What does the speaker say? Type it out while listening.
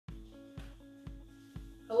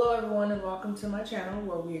Hello everyone and welcome to my channel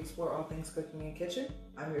where we explore all things cooking and kitchen.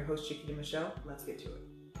 I'm your host Chiquita Michelle. Let's get to it.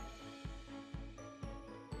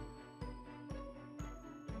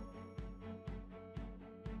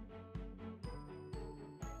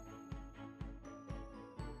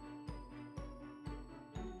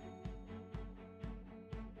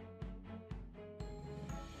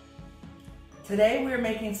 Today we are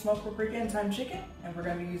making smoked paprika and thyme chicken, and we're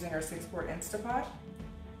going to be using our 6-quart Instapot.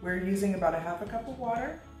 We're using about a half a cup of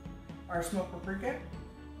water, our smoked paprika,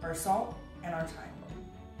 our salt, and our thyme.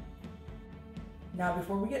 Now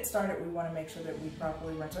before we get started, we want to make sure that we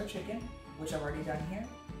properly rinse our chicken, which I've already done here,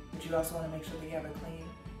 but you also want to make sure that you have a clean,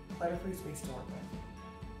 clutter-free space to work with.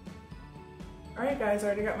 Alright guys, I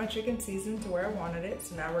already got my chicken seasoned to where I wanted it,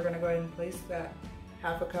 so now we're going to go ahead and place that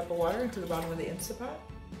half a cup of water into the bottom of the Instapot.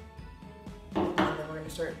 And then we're going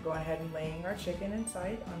to start going ahead and laying our chicken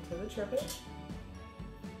inside onto the trivet.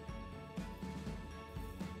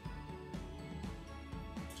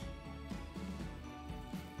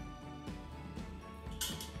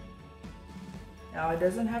 Now it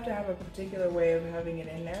doesn't have to have a particular way of having it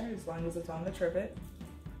in there as long as it's on the trivet.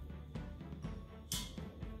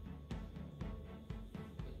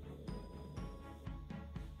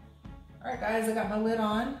 Alright guys, I got my lid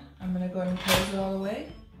on. I'm going to go ahead and close it all the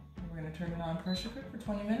way. We're going to turn it on pressure cook for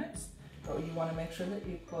 20 minutes. But you want to make sure that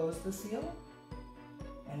you close the seal.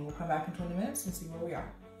 And we'll come back in 20 minutes and see where we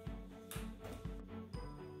are.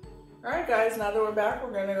 Alright guys, now that we're back,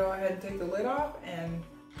 we're going to go ahead and take the lid off and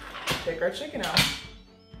take our chicken out.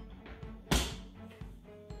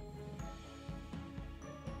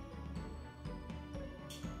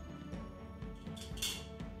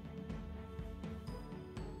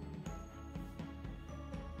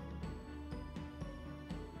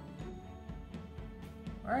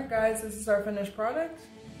 Alright guys, this is our finished product.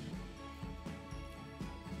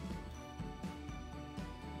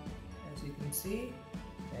 As you can see,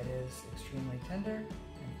 it is extremely tender and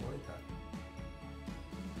fully cooked.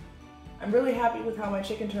 I'm really happy with how my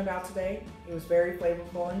chicken turned out today. It was very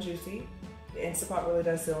flavorful and juicy. The Instapot really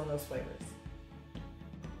does seal in those flavors.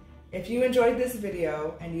 If you enjoyed this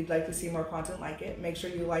video and you'd like to see more content like it, make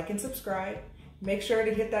sure you like and subscribe. Make sure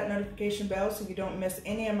to hit that notification bell so you don't miss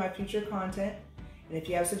any of my future content. And if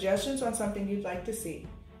you have suggestions on something you'd like to see,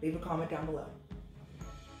 leave a comment down below.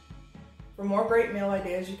 For more great meal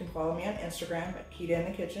ideas, you can follow me on Instagram at Kita in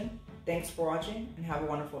the Kitchen. Thanks for watching and have a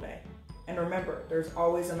wonderful day. And remember, there's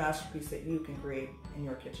always a masterpiece that you can create in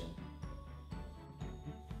your kitchen.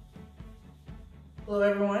 Hello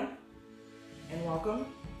everyone, and welcome.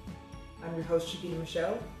 I'm your host Chiquita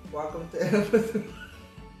Michelle. Welcome to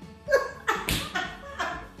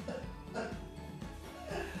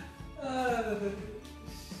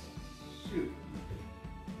shoot.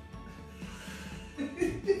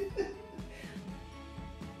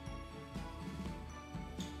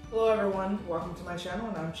 Hello everyone, welcome to my channel,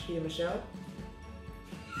 and I'm Chiquita Michelle.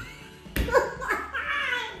 I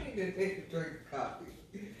need to take a drink of coffee.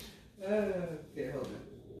 Okay, hold on.